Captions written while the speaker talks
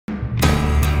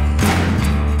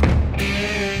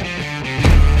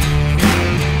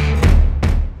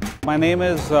My name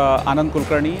is Anand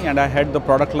Kulkarni and I head the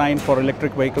product line for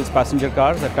electric vehicles passenger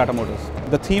cars at Tata Motors.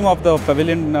 The theme of the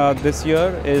pavilion this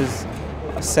year is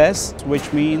CES,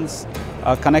 which means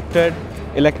connected,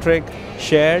 electric,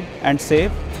 shared and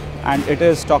safe. And it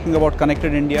is talking about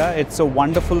Connected India. It's a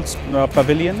wonderful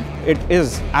pavilion. It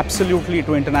is absolutely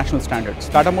to international standards.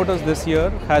 Tata Motors this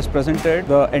year has presented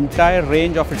the entire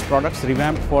range of its products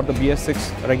revamped for the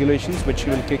BS6 regulations, which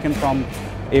will kick in from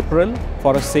April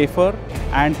for a safer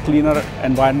and cleaner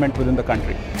environment within the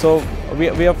country. So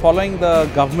we are following the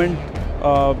government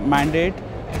mandate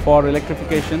for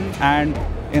electrification, and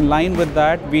in line with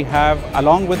that, we have,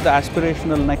 along with the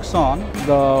aspirational Nexon,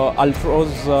 the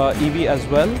Altroz EV as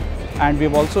well, and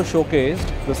we've also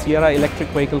showcased the Sierra electric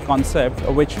vehicle concept,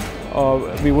 which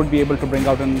we would be able to bring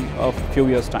out in a few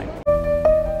years' time.